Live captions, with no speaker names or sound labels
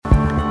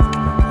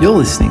You're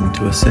listening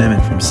to a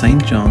sermon from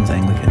St. John's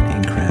Anglican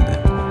in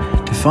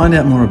Cranbourne. To find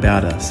out more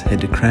about us,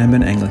 head to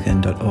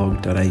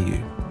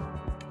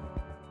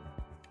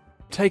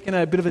cranbourneanglican.org.au. Taken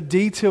a bit of a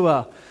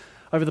detour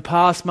over the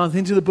past month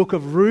into the book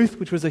of Ruth,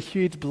 which was a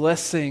huge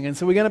blessing. And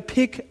so we're going to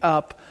pick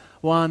up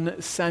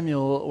 1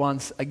 Samuel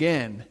once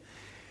again.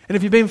 And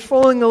if you've been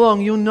following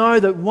along, you'll know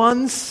that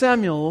 1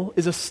 Samuel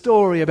is a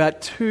story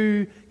about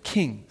two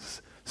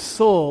kings,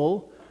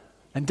 Saul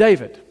and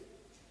David.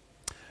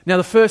 Now,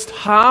 the first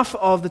half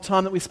of the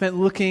time that we spent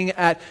looking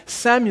at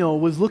Samuel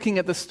was looking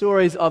at the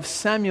stories of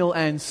Samuel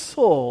and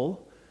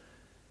Saul.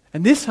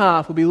 And this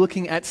half will be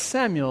looking at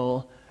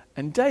Samuel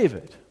and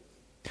David.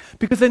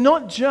 Because they're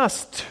not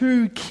just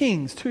two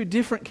kings, two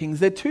different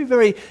kings. They're two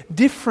very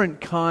different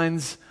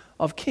kinds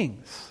of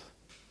kings.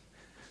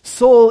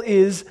 Saul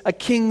is a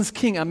king's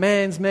king, a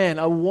man's man,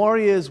 a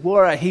warrior's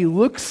warrior. He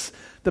looks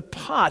the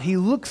part. He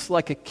looks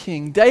like a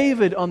king.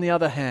 David, on the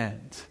other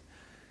hand,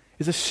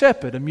 is a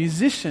shepherd, a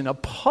musician, a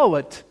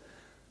poet,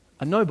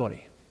 a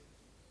nobody.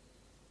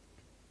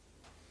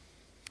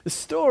 The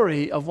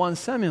story of 1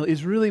 Samuel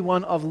is really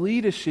one of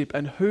leadership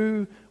and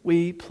who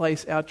we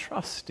place our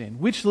trust in.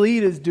 Which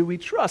leaders do we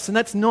trust? And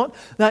that's not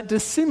that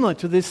dissimilar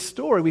to this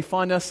story we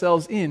find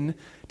ourselves in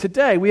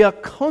today. We are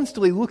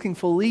constantly looking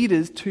for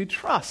leaders to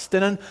trust,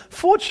 and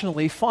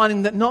unfortunately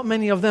finding that not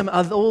many of them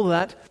are all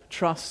that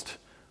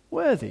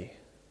trustworthy.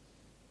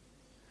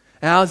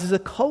 Ours is a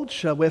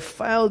culture where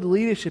failed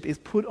leadership is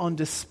put on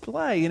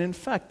display, and in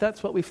fact,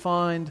 that's what we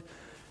find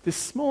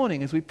this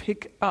morning as we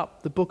pick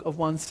up the book of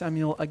 1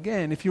 Samuel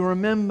again. If you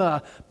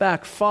remember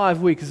back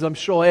 5 weeks, as I'm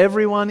sure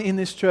everyone in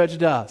this church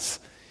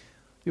does,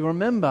 you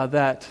remember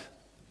that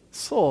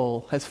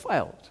Saul has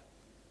failed.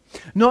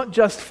 Not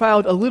just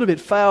failed a little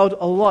bit, failed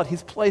a lot.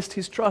 He's placed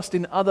his trust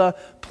in other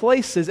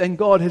places, and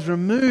God has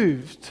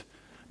removed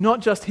not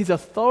just his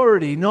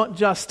authority, not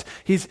just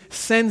his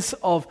sense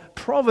of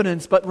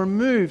providence, but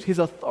removed his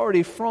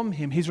authority from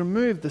him. He's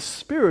removed the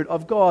Spirit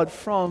of God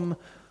from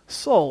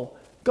Saul.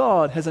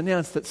 God has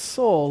announced that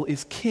Saul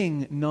is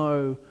king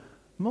no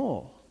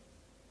more.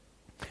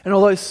 And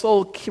although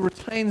Saul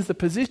retains the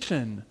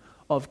position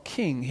of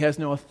king, he has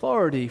no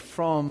authority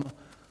from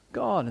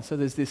God. And so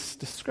there's this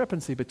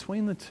discrepancy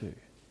between the two.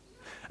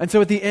 And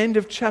so at the end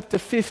of chapter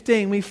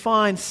 15, we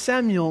find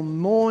Samuel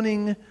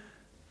mourning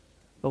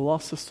the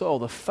loss of Saul,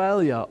 the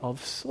failure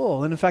of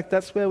Saul. And in fact,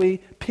 that's where we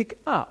pick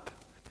up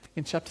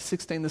in chapter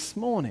 16 this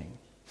morning.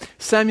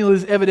 Samuel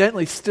is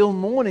evidently still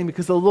mourning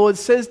because the Lord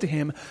says to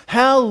him,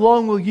 "How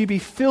long will you be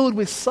filled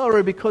with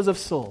sorrow because of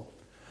Saul?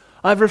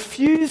 I've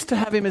refused to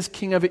have him as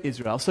king over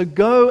Israel. So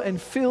go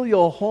and fill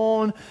your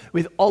horn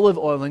with olive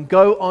oil and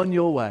go on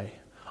your way.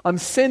 I'm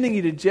sending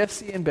you to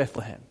Jesse in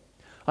Bethlehem.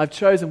 I've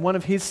chosen one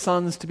of his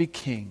sons to be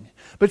king."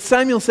 But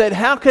Samuel said,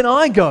 "How can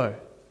I go?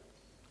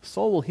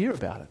 Saul will hear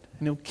about it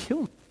and he'll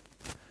kill me."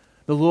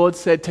 The Lord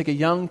said, "Take a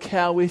young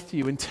cow with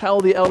you and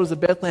tell the elders of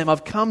Bethlehem,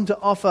 I've come to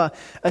offer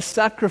a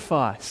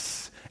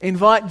sacrifice.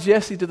 Invite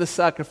Jesse to the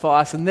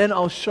sacrifice and then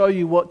I'll show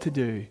you what to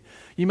do.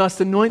 You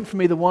must anoint for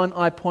me the one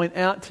I point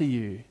out to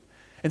you."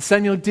 And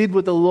Samuel did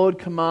what the Lord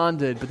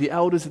commanded, but the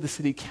elders of the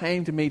city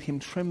came to meet him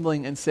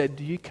trembling and said,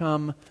 "Do you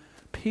come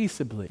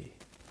peaceably?"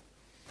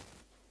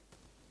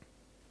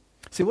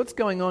 See, what's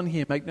going on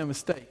here, make no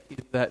mistake,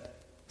 is that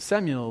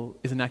Samuel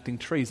is enacting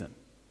treason.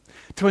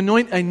 To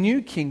anoint a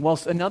new king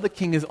whilst another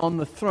king is on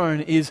the throne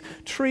is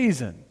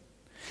treason.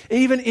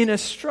 Even in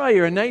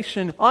Australia, a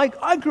nation,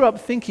 I grew up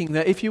thinking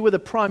that if you were the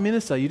Prime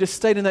Minister, you just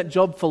stayed in that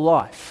job for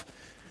life.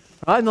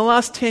 Right? In the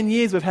last 10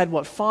 years, we've had,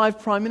 5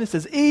 Prime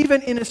Ministers.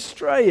 Even in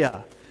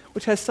Australia,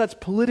 which has such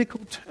political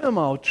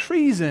turmoil,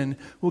 treason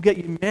will get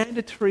you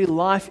mandatory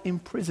life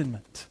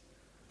imprisonment.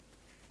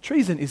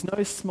 Treason is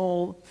no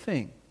small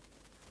thing.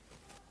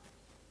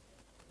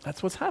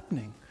 That's what's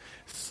happening.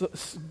 So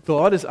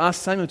God has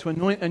asked Samuel to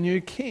anoint a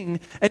new king,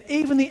 and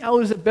even the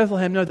elders at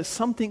Bethlehem know that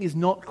something is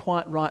not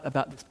quite right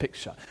about this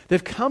picture.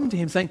 They've come to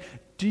him saying,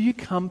 "Do you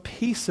come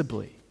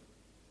peaceably?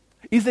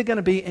 Is there going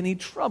to be any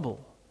trouble?"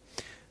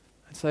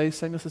 And so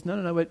Samuel says,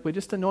 No, we're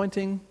just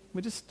anointing,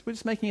 we're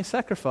just making a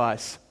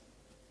sacrifice.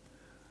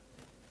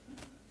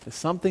 There's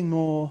something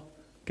more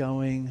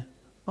going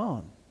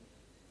on.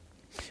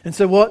 And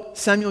so what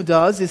Samuel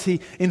does is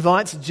he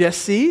invites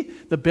Jesse,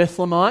 the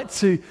Bethlehemite,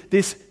 to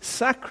this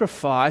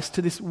sacrifice,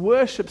 to this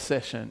worship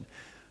session.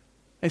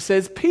 He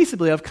says,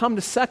 "Peaceably, I've come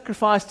to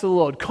sacrifice to the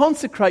Lord.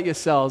 Consecrate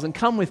yourselves and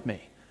come with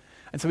me."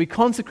 And so he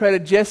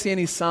consecrated Jesse and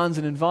his sons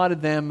and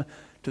invited them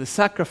to the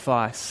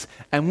sacrifice.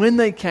 And when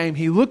they came,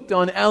 he looked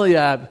on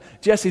Eliab,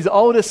 Jesse's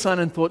oldest son,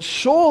 and thought,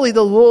 "Surely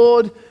the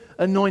Lord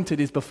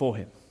anointed is before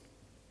him."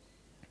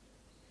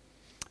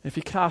 If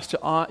you cast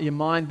your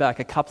mind back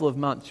a couple of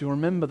months, you'll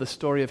remember the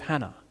story of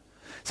Hannah.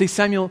 See,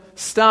 Samuel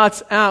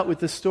starts out with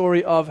the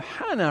story of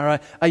Hannah,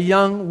 a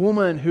young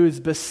woman who is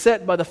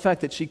beset by the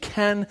fact that she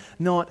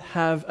cannot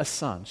have a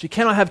son. She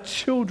cannot have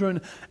children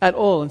at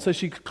all. And so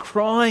she's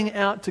crying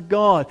out to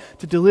God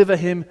to deliver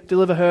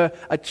her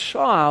a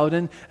child.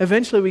 And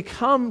eventually we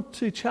come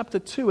to chapter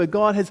 2 where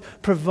God has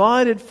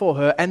provided for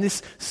her. And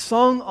this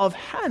song of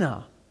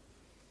Hannah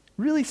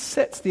really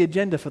sets the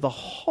agenda for the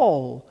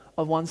whole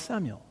of 1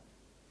 Samuel.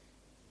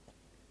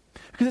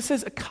 Because it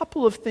says a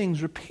couple of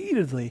things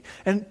repeatedly,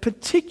 and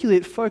particularly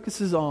it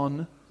focuses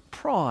on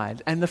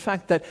pride and the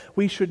fact that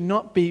we should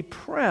not be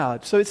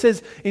proud. So it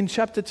says in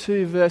chapter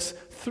 2, verse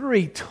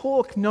 3,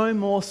 talk no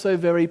more so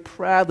very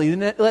proudly.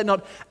 Let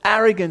not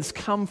arrogance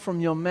come from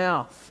your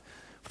mouth.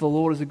 For the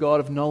Lord is a God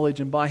of knowledge,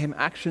 and by him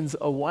actions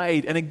are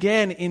weighed. And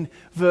again in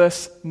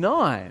verse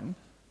 9,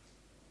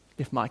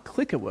 if my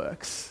clicker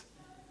works,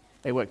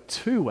 they work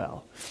too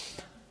well.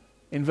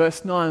 In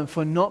verse 9,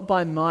 for not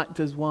by might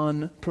does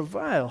one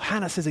prevail.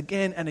 Hannah says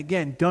again and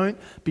again, don't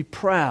be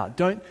proud.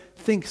 Don't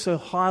think so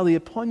highly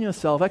upon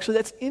yourself. Actually,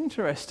 that's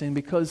interesting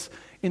because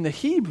in the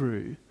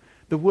Hebrew,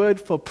 the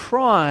word for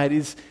pride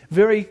is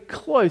very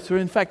close, or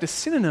in fact a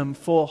synonym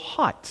for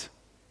height.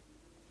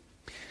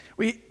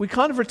 We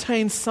kind of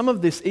retain some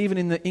of this even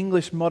in the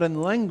English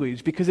modern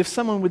language, because if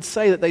someone would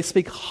say that they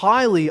speak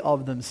highly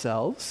of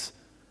themselves,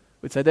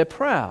 we'd say they're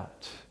proud.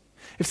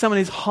 If someone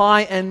is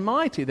high and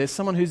mighty, there's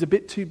someone who's a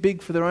bit too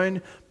big for their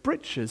own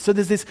britches. So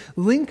there's this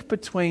link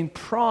between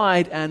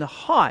pride and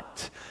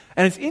height.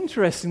 And it's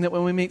interesting that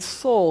when we meet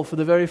Saul for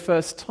the very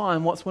first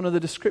time, what's one of the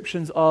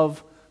descriptions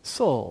of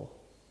Saul?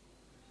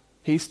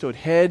 He stood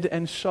head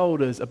and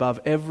shoulders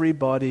above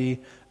everybody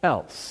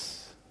else.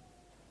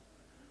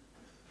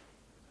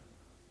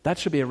 That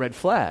should be a red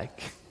flag.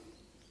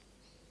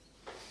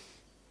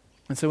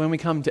 And so when we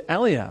come to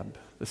Eliab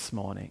this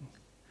morning,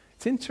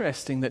 it's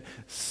interesting that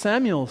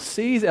Samuel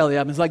sees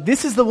Eliab and is like,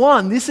 this is the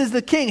one, this is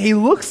the king. He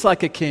looks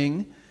like a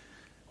king.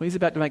 Well, he's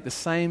about to make the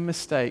same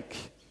mistake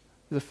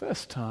the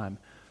first time.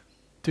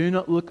 Do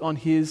not look on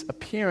his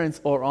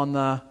appearance or on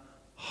the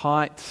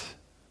height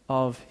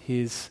of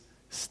his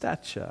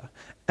stature.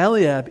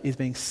 Eliab is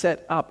being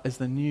set up as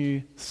the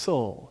new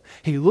Saul.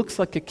 He looks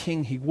like a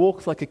king, he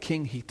walks like a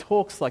king, he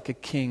talks like a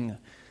king.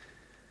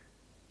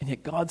 And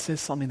yet God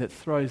says something that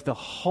throws the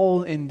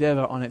whole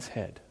endeavor on its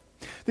head.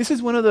 This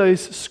is one of those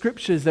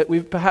scriptures that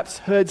we've perhaps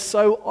heard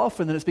so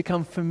often that it's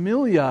become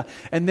familiar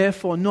and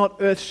therefore not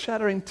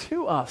earth-shattering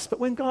to us. But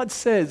when God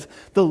says,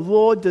 the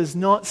Lord does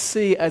not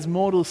see as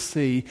mortals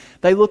see,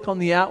 they look on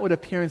the outward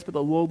appearance, but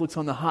the Lord looks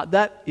on the heart,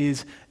 that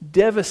is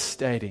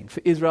devastating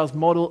for Israel's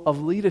model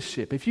of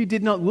leadership. If you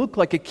did not look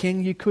like a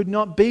king, you could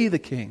not be the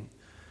king.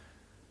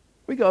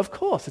 We go, of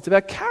course, it's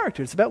about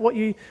character. It's about what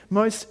you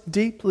most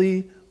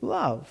deeply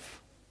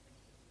love.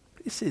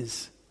 This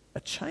is a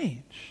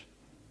change.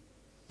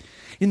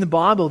 In the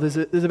Bible,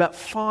 there's about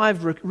 5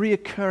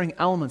 reoccurring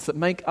elements that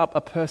make up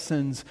a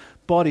person's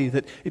body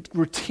that it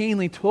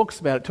routinely talks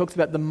about. It talks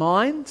about the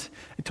mind,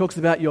 it talks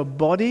about your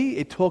body,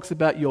 it talks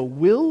about your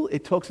will,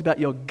 it talks about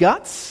your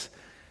guts,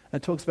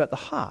 and it talks about the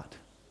heart.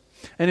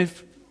 And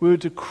if we were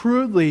to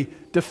crudely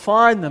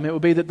define them, it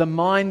would be that the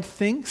mind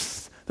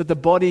thinks, that the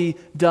body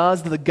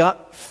does, that the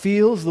gut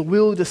feels, the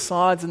will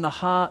decides, and the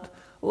heart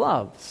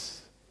loves.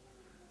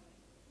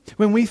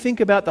 When we think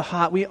about the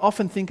heart, we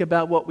often think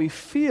about what we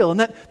feel, and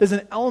that there's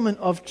an element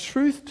of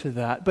truth to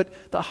that, but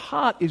the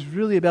heart is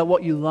really about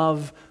what you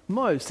love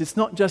most. It's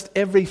not just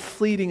every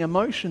fleeting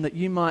emotion that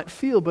you might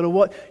feel, but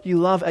what you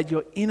love at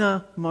your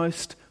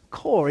innermost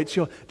core. It's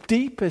your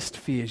deepest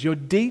fears, your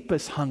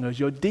deepest hungers,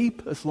 your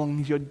deepest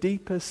longings, your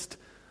deepest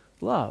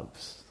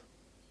loves.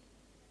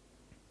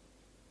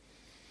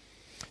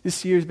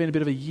 This year has been a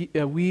bit of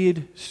a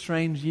weird,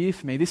 strange year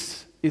for me.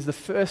 This is the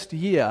first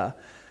year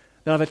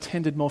that I've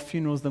attended more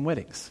funerals than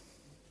weddings,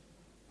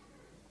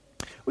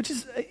 which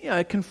is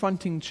a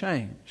confronting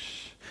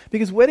change,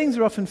 because weddings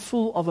are often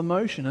full of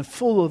emotion and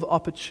full of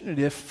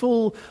opportunity. They're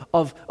full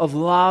of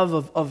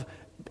love, of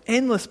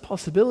endless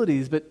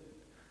possibilities, but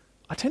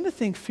I tend to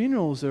think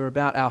funerals are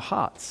about our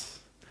hearts.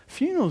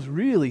 Funerals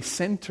really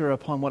center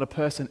upon what a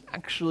person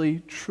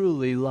actually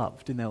truly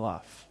loved in their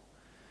life.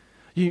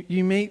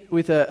 You meet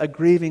with a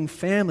grieving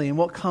family, and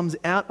what comes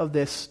out of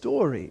their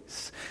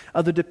stories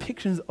are the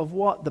depictions of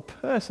what the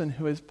person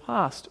who has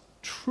passed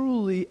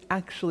truly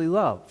actually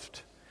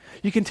loved.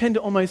 You can tend to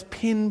almost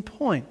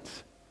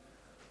pinpoint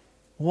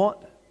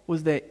what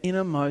was their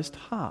innermost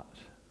heart.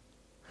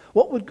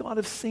 What would God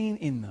have seen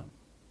in them?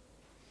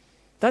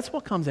 That's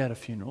what comes out of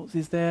funerals,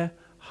 is their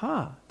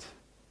heart.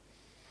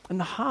 And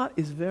the heart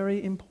is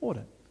very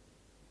important.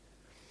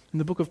 In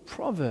the book of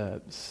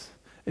Proverbs,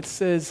 it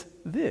says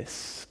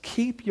this: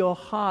 keep your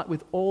heart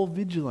with all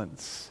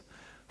vigilance,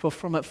 for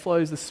from it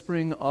flows the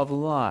spring of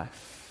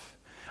life.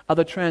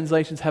 Other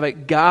translations have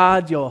it,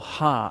 guard your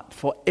heart,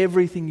 for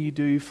everything you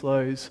do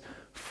flows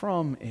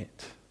from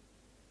it.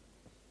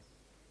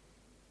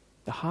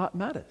 The heart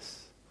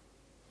matters.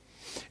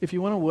 If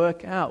you want to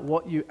work out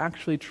what you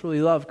actually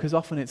truly love, because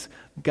often it's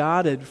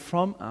guarded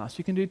from us,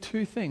 you can do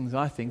 2 things,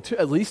 I think,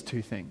 at least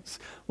 2 things.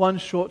 One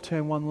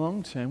short-term, one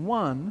long-term.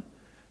 One,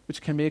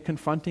 which can be a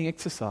confronting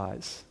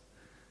exercise,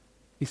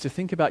 is to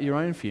think about your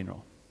own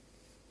funeral.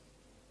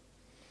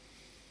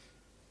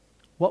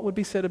 What would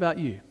be said about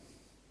you?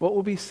 What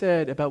will be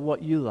said about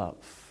what you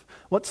love?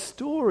 What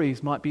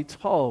stories might be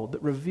told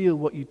that reveal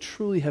what you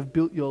truly have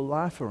built your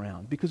life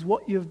around? Because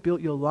what you have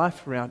built your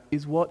life around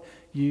is what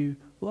you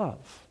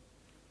love.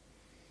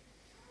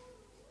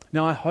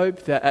 Now, I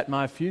hope that at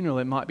my funeral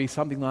it might be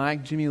something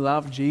like Jimmy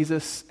loved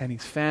Jesus and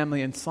his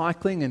family and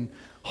cycling, and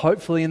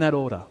hopefully in that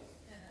order.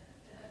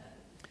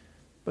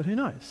 But who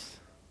knows?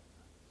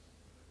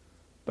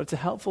 But it's a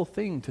helpful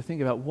thing to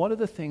think about, what are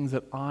the things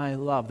that I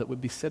love that would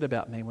be said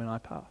about me when I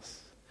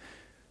pass?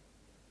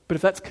 But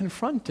if that's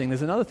confronting,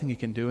 there's another thing you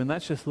can do, and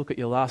that's just look at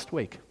your last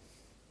week.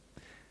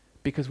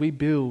 Because we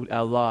build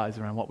our lives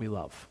around what we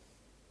love.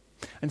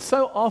 And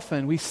so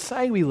often we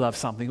say we love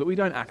something, but we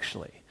don't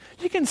actually.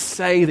 You can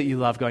say that you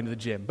love going to the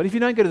gym, but if you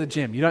don't go to the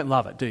gym, you don't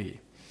love it, do you?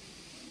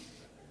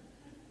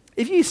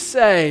 If you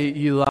say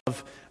you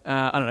love,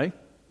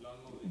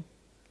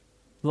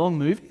 long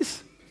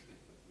movies?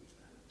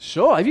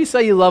 Sure. If you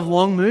say you love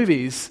long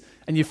movies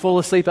and you fall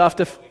asleep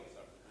after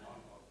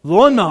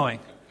lawn mowing.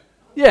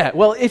 Yeah,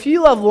 well, if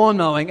you love lawn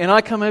mowing and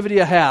I come over to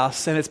your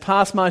house and it's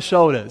past my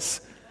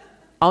shoulders,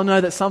 I'll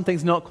know that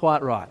something's not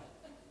quite right.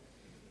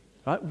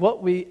 Right?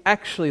 What we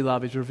actually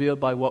love is revealed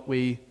by what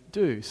we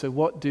do. So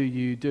what do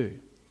you do?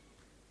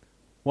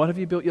 What have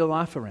you built your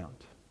life around?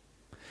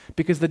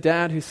 Because the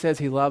dad who says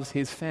he loves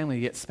his family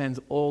yet spends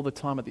all the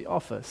time at the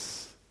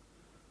office,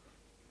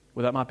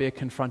 well, that might be a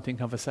confronting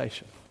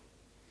conversation.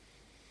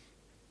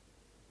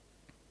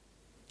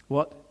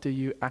 What do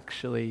you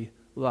actually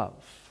love?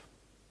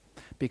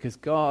 Because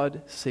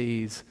God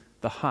sees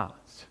the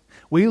heart.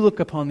 We look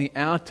upon the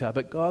outer,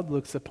 but God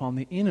looks upon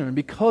the inner. And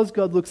because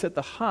God looks at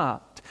the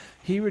heart,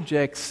 he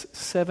rejects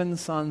 7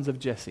 sons of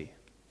Jesse.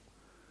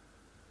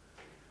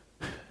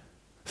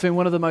 So in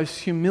one of the most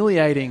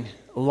humiliating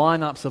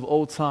lineups of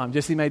all time,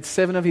 Jesse made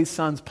 7 of his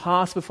sons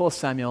pass before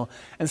Samuel,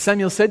 and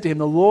Samuel said to him,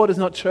 "The Lord has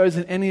not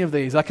chosen any of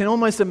these." I can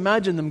almost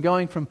imagine them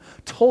going from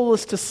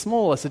tallest to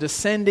smallest, a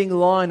descending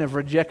line of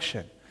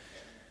rejection.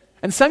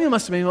 And Samuel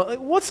must have been like,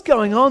 "What's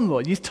going on,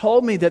 Lord? You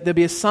told me that there'd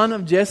be a son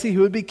of Jesse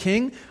who would be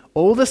king.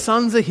 All the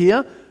sons are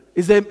here.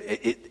 Is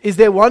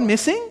there one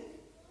missing?"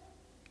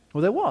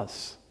 Well, there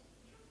was.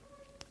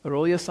 "Are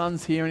all your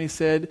sons here?" And he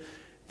said,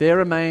 "There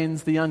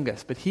remains the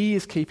youngest, but he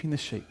is keeping the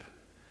sheep."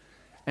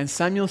 And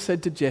Samuel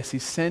said to Jesse,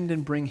 "Send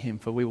and bring him,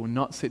 for we will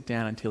not sit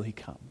down until he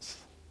comes."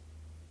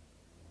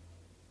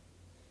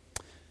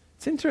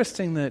 It's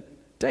interesting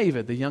that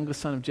David, the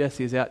youngest son of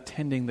Jesse, is out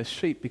tending the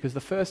sheep, because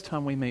the first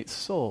time we meet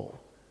Saul,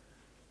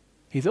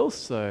 he's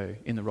also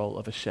in the role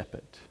of a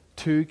shepherd.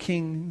 2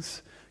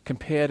 kings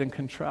compared and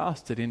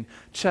contrasted. In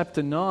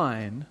chapter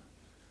 9,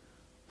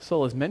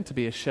 Saul is meant to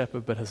be a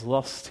shepherd but has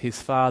lost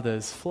his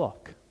father's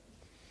flock.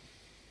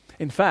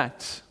 In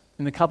fact,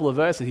 in a couple of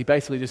verses, he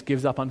basically just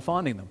gives up on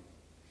finding them.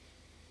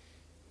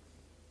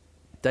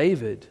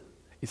 David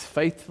is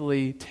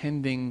faithfully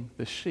tending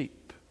the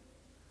sheep.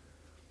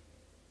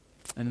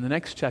 And in the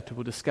next chapter,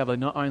 we'll discover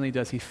not only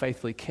does he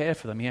faithfully care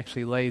for them, he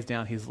actually lays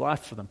down his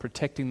life for them,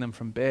 protecting them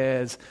from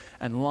bears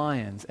and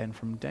lions and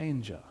from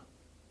danger.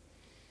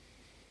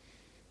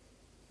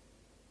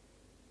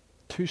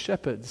 2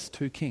 shepherds,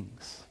 2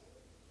 kings.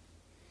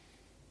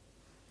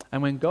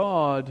 And when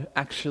God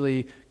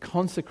actually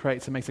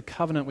consecrates and makes a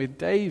covenant with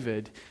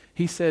David,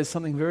 he says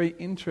something very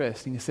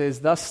interesting. He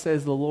says, "Thus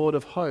says the Lord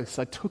of hosts,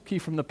 I took you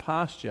from the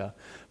pasture,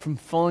 from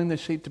following the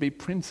sheep to be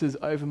princes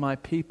over my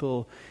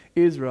people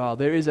Israel."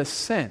 There is a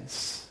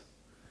sense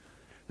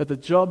that the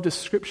job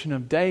description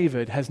of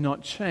David has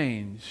not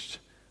changed.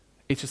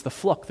 It's just the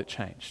flock that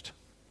changed.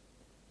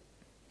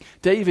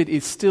 David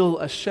is still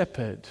a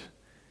shepherd.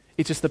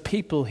 It's just the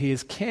people he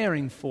is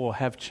caring for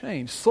have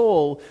changed.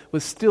 Saul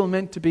was still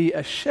meant to be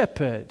a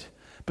shepherd,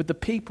 but the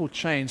people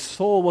changed.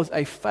 Saul was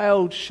a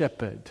failed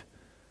shepherd,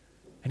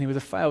 and he was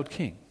a failed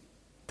king.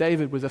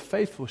 David was a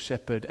faithful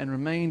shepherd and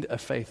remained a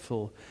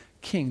faithful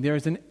king. There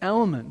is an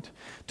element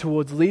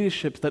towards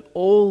leadership that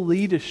all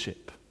leaders should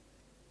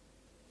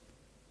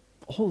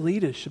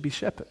be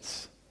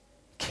shepherds,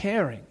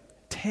 caring,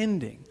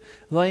 tending,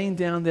 laying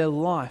down their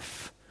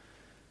life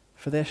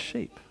for their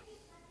sheep.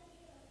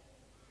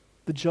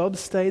 The job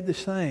stayed the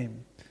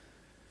same,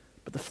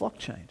 but the flock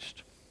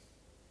changed.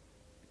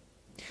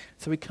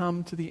 So we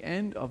come to the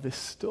end of this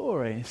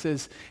story. It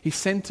says, he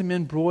sent him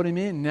in, brought him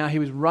in. Now he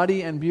was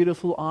ruddy and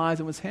beautiful eyes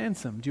and was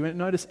handsome. Do you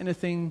notice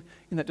anything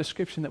in that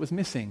description that was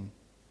missing?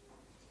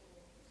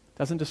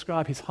 Doesn't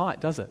describe his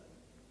height, does it?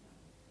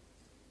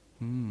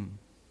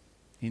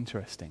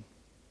 Interesting.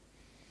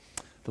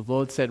 The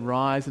Lord said,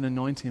 "Rise and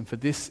anoint him, for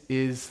this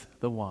is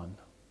the one."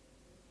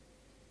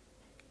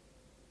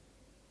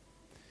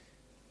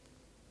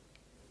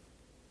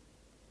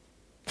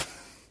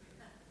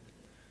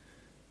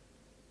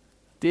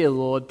 Dear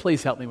Lord,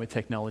 please help me with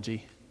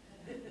technology.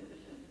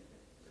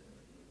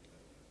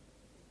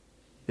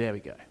 There we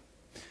go.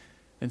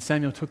 Then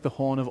Samuel took the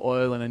horn of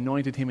oil and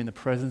anointed him in the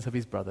presence of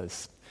his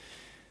brothers.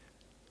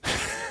 Can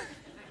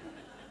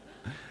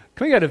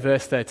we go to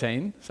verse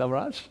 13,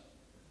 Salvaraj?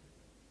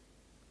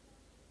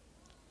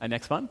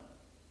 Next one.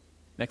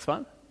 Next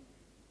one.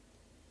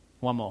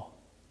 One more.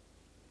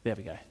 There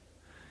we go.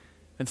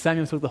 And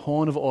Samuel took the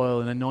horn of oil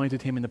and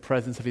anointed him in the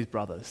presence of his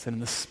brothers.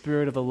 And the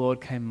Spirit of the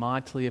Lord came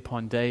mightily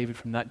upon David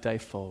from that day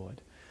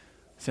forward.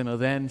 Samuel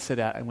then set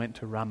out and went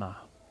to Ramah.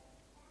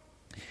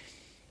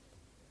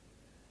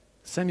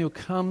 Samuel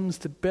comes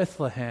to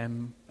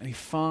Bethlehem and he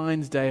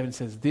finds David and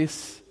says,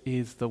 this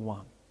is the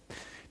one.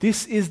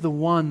 This is the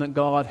one that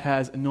God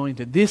has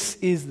anointed. This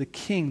is the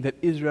king that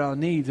Israel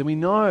needs. And we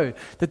know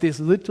that this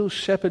little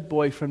shepherd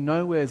boy from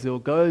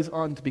Nowheresville goes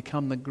on to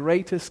become the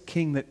greatest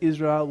king that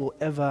Israel will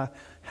ever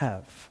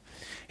have.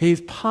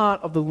 He's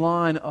part of the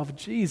line of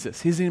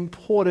Jesus. He's an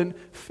important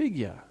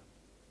figure.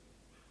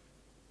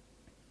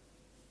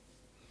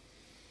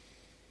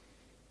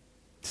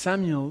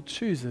 Samuel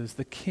chooses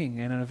the king,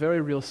 and in a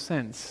very real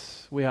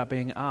sense, we are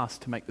being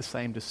asked to make the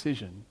same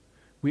decision.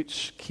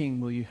 Which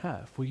king will you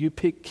have? Will you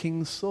pick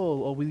King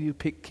Saul or will you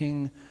pick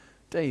King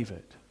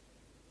David?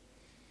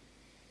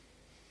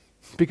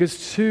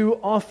 Because too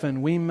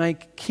often we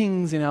make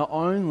kings in our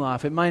own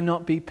life. It may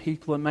not be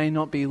people, it may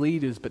not be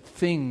leaders, but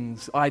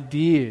things,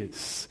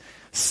 ideas,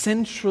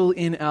 central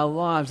in our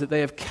lives that they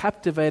have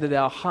captivated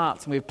our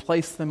hearts and we've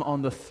placed them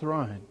on the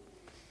throne.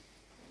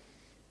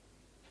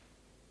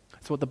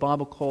 That's what the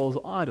Bible calls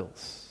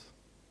idols.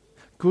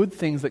 Good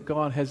things that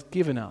God has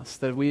given us,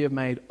 that we have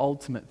made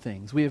ultimate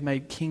things. We have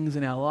made kings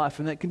in our life,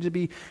 and that can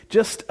be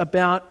just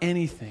about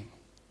anything.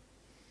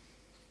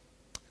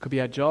 It could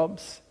be our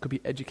jobs, it could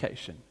be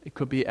education, it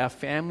could be our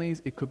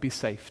families, it could be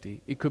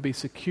safety, it could be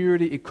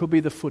security, it could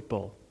be the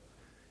football.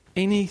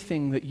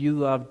 Anything that you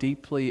love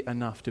deeply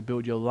enough to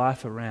build your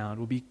life around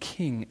will be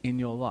king in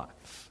your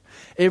life.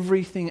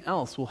 Everything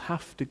else will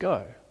have to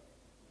go.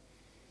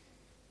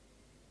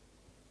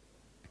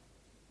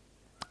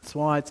 That's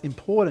why it's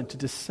important to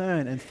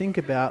discern and think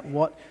about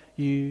what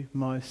you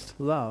most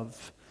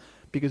love.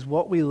 Because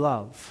what we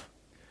love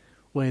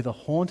will either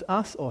haunt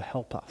us or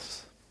help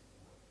us.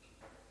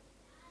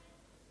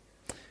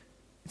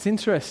 It's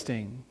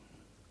interesting,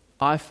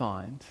 I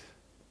find,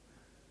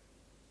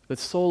 that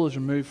Saul is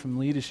removed from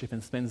leadership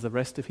and spends the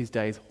rest of his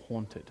days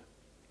haunted.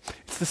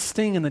 It's the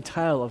sting in the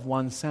tail of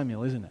 1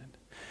 Samuel, isn't it?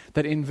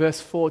 That in verse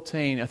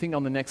 14, I think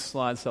on the next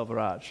slide,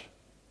 Selvaraj.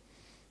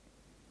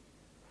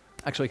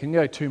 Actually, can you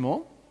go 2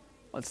 more?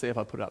 Let's see if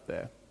I put it up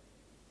there.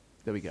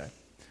 There we go.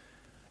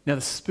 Now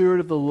the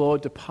Spirit of the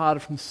Lord departed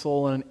from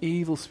Saul, and an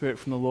evil spirit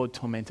from the Lord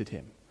tormented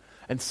him.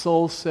 And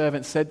Saul's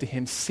servant said to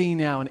him, see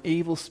now, an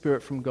evil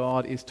spirit from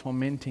God is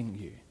tormenting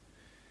you.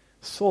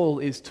 Saul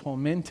is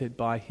tormented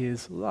by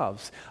his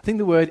loves. I think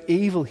the word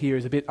evil here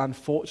is a bit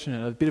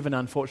unfortunate, a bit of an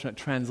unfortunate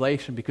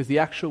translation, because the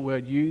actual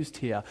word used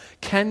here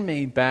can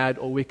mean bad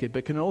or wicked,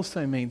 but can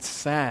also mean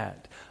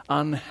sad,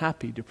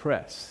 unhappy,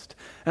 depressed.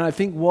 And I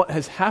think what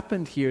has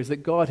happened here is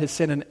that God has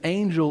sent an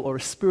angel or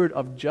a spirit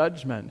of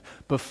judgment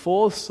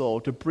before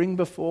Saul to bring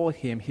before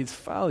him his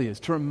failures,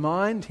 to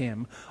remind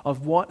him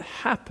of what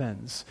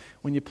happens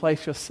when you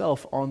place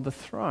yourself on the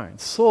throne.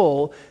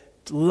 Saul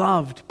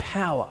loved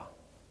power.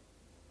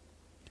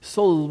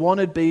 Saul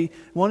wanted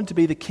to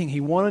be the king.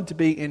 He wanted to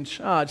be in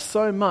charge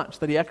so much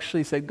that he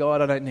actually said,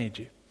 God, I don't need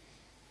you.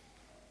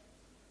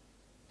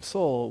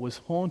 Saul was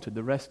haunted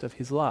the rest of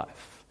his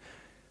life.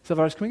 So,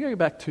 Varus, can we go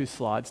back 2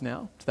 slides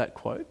now to that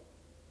quote?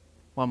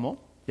 One more?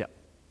 Yeah.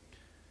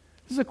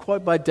 This is a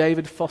quote by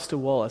David Foster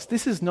Wallace.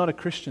 This is not a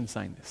Christian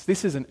saying this.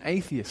 This is an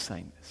atheist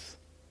saying this.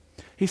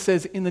 He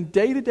says, in the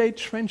day-to-day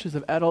trenches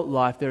of adult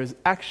life, there is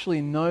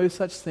actually no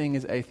such thing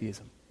as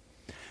atheism.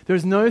 There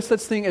is no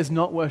such thing as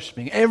not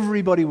worshipping.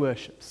 Everybody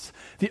worships.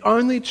 The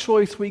only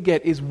choice we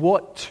get is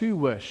what to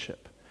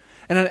worship.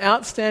 And an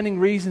outstanding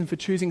reason for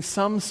choosing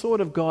some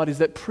sort of God is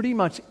that pretty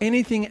much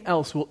anything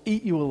else will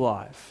eat you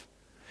alive.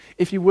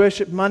 If you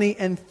worship money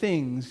and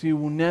things, you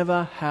will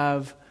never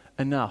have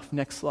enough.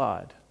 Next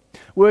slide.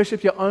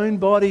 Worship your own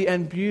body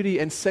and beauty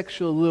and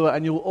sexual lure,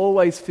 and you'll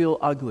always feel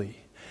ugly.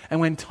 And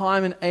when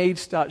time and age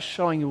start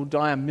showing, you will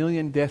die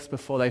 1,000,000 deaths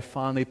before they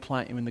finally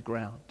plant you in the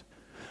ground.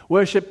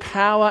 Worship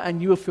power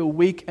and you will feel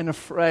weak and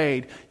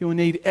afraid. You will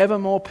need ever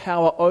more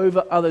power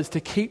over others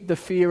to keep the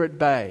fear at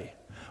bay.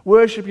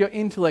 Worship your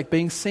intellect,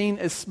 being seen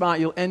as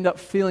smart. You'll end up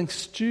feeling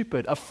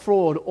stupid, a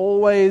fraud,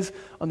 always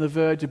on the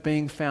verge of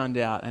being found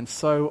out, and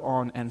so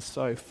on and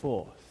so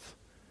forth.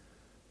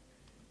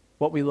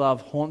 What we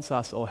love haunts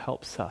us or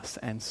helps us,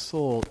 and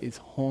Saul is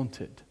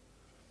haunted.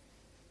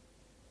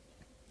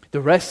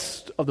 The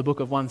rest of the book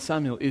of 1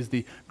 Samuel is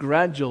the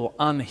gradual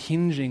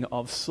unhinging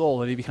of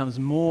Saul, and he becomes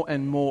more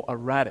and more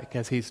erratic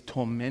as he's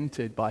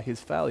tormented by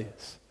his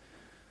failures.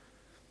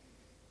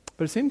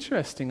 But it's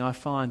interesting, I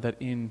find, that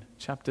in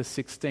chapter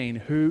 16,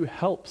 who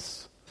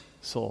helps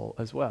Saul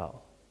as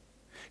well?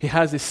 He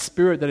has this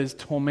spirit that is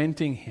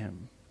tormenting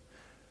him.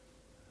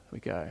 Here we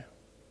go.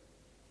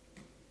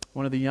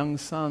 One of the young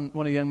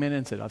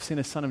men said, I've seen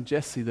a son of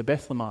Jesse, the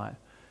Bethlehemite,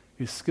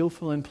 who's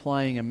skillful in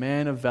playing, a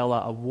man of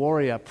valor, a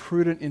warrior,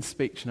 prudent in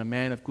speech, and a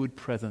man of good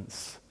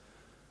presence.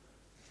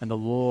 And the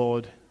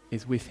Lord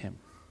is with him.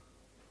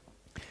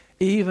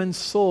 Even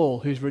Saul,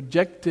 who's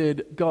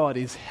rejected God,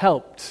 is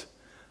helped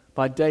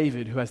by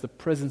David, who has the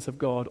presence of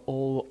God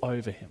all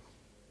over him.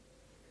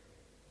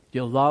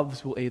 Your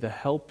loves will either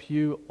help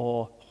you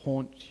or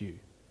haunt you.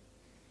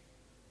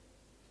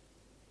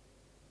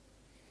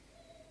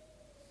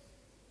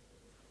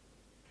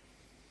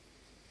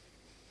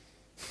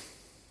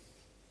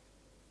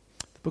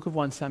 The The book of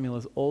 1 Samuel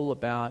is all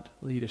about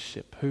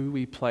leadership, who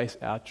we place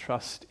our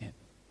trust in.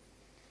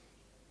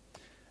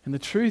 And the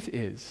truth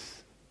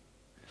is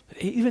that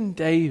even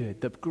David,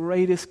 the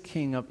greatest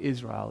king of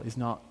Israel, is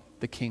not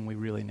the king we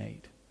really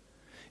need.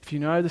 If you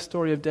know the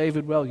story of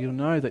David well, you'll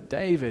know that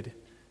David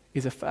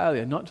is a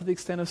failure, not to the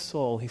extent of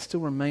Saul. He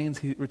still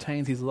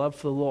retains his love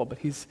for the Lord, but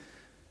he's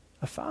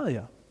a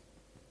failure.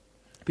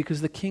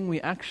 Because the king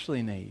we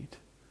actually need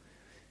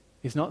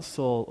is not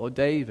Saul or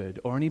David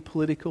or any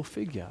political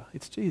figure.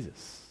 It's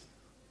Jesus.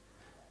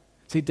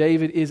 See,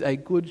 David is a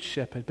good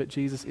shepherd, but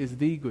Jesus is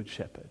the good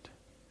shepherd.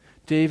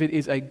 David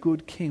is a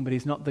good king, but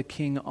he's not the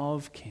king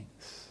of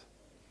kings.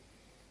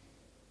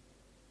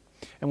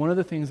 And one of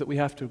the things that we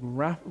have to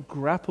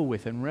grapple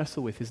with and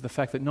wrestle with is the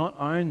fact that not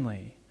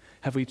only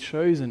have we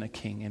chosen a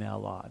king in our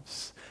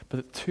lives, but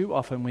that too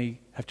often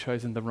we have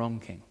chosen the wrong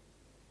king.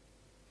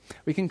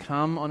 We can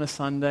come on a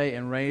Sunday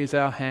and raise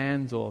our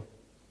hands or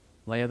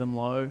lay them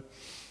low.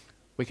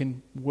 We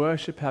can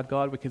worship our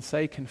God. We can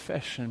say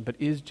confession, but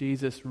is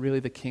Jesus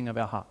really the king of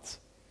our hearts?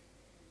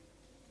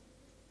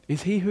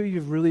 Is he who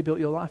you've really built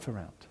your life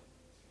around?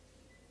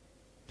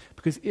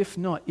 Because if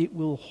not, it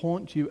will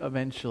haunt you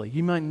eventually.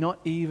 You might not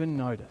even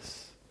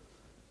notice.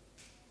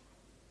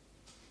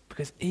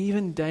 Because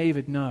even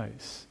David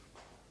knows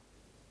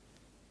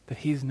that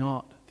he's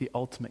not the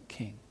ultimate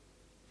king.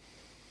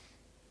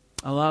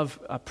 I love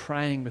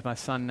praying with my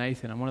son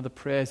Nathan, and one of the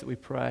prayers that we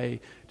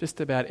pray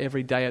just about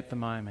every day at the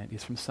moment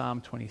is from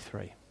Psalm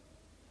 23.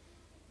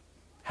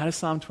 How does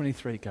Psalm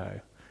 23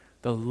 go?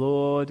 The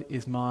Lord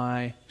is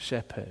my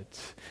shepherd.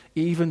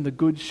 Even the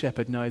good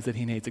shepherd knows that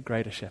he needs a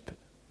greater shepherd.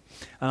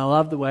 And I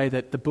love the way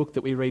that the book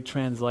that we read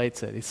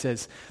translates it. It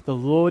says, the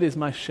Lord is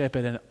my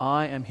shepherd and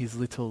I am his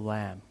little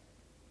lamb.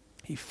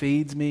 He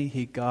feeds me,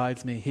 he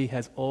guides me, he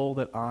has all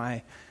that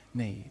I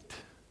need.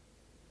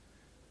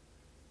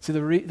 See,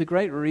 the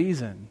great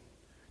reason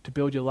to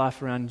build your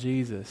life around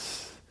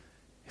Jesus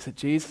is that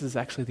Jesus is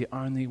actually the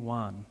only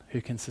one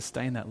who can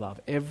sustain that love.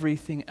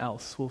 Everything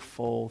else will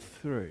fall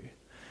through.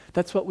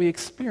 That's what we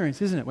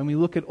experience, isn't it? When we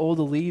look at all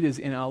the leaders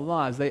in our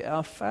lives, they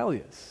are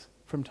failures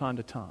from time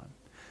to time.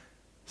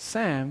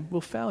 Sam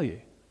will fail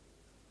you.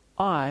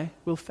 I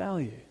will fail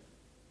you.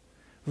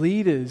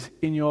 Leaders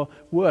in your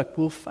work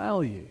will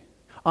fail you.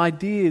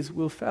 Ideas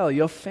will fail you.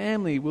 Your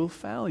family will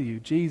fail you.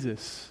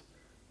 Jesus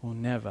will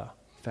never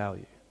fail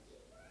you.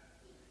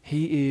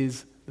 He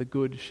is the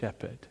good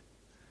shepherd.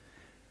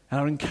 And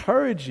I would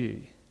encourage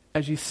you,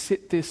 as you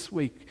sit this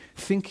week,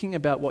 thinking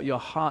about what your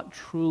heart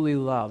truly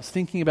loves,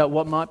 thinking about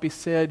what might be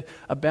said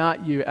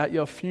about you at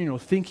your funeral,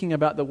 thinking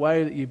about the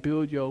way that you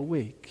build your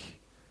week,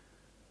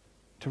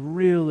 to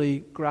really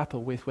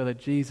grapple with whether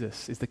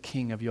Jesus is the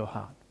king of your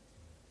heart.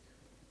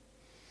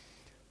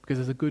 Because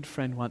as a good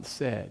friend once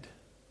said,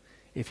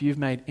 if you've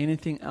made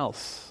anything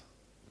else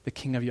the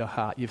king of your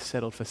heart, you've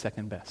settled for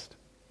second best.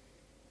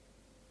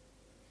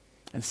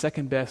 And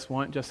second best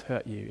won't just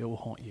hurt you, it will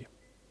haunt you.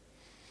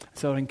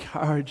 So I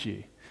encourage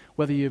you,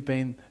 whether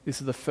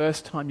this is the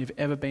first time you've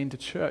ever been to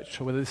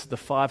church or whether this is the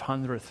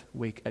 500th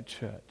week at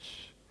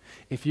church,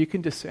 if you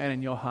can discern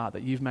in your heart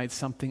that you've made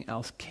something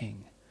else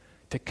king,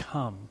 to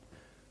come,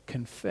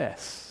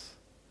 confess,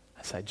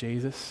 and say,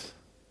 Jesus,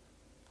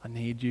 I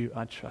need you,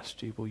 I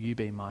trust you, will you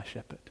be my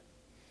shepherd?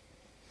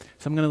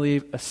 So I'm going to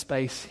leave a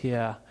space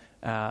here,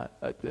 a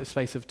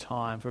space of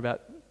time for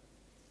about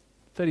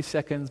 30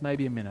 seconds,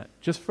 maybe a minute,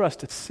 just for us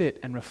to sit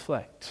and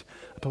reflect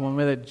upon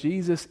whether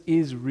Jesus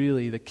is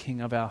really the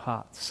king of our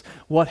hearts.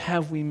 What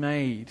have we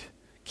made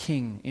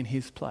king in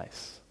his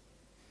place?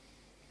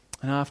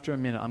 And after a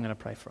minute, I'm going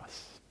to pray for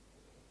us.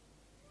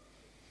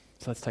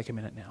 So let's take a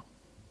minute now.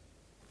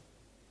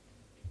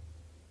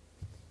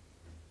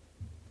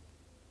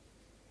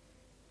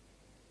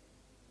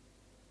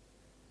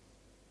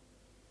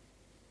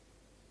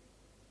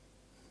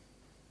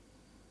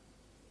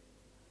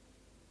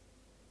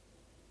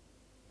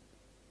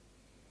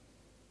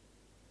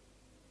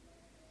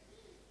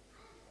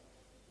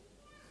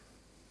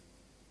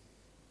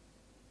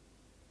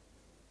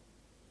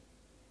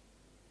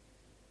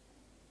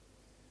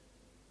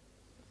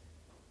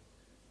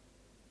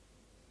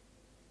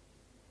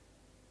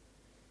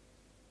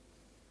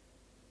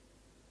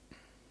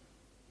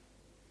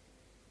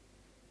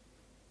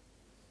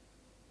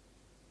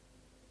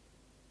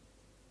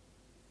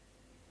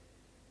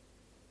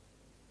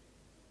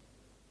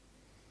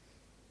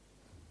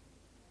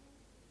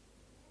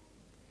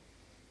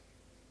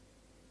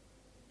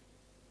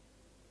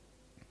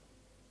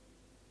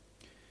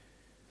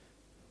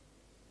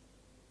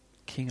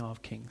 King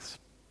of kings,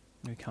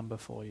 we come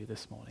before you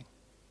this morning.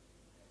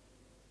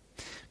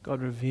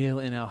 God, reveal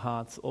in our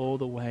hearts all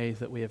the ways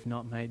that we have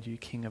not made you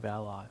king of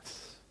our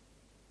lives.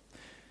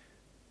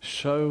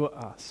 Show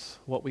us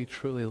what we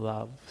truly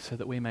love so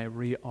that we may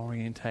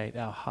reorientate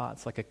our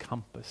hearts like a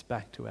compass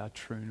back to our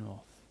true north.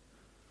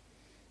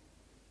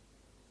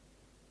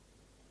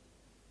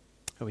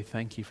 God, we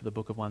thank you for the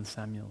book of 1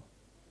 Samuel.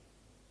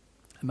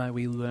 And may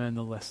we learn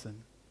the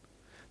lesson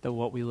that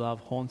what we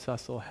love haunts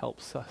us or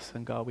helps us.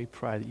 And God, we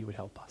pray that you would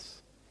help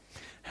us.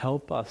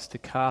 Help us to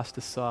cast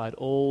aside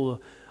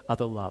all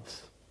other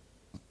loves.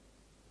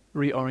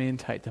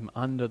 Reorientate them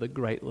under the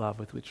great love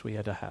with which we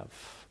are to have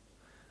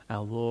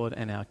our Lord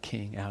and our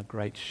King, our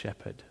great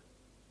shepherd.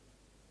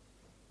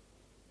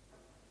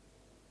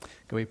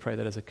 God, we pray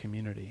that as a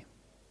community,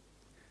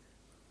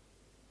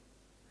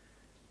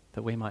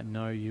 that we might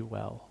know you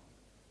well,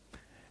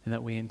 and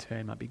that we in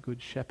turn might be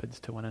good shepherds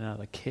to one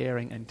another,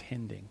 caring and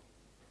tending.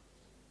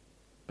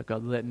 But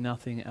God, let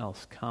nothing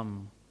else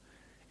come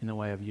in the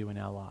way of you in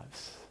our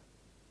lives.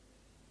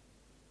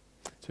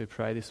 So we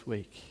pray this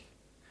week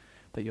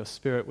that your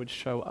Spirit would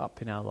show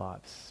up in our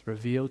lives,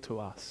 reveal to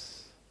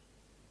us,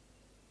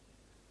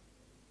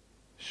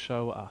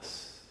 show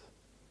us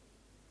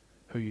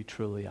who you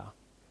truly are.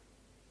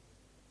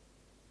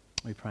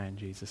 We pray in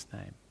Jesus'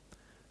 name.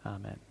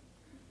 Amen.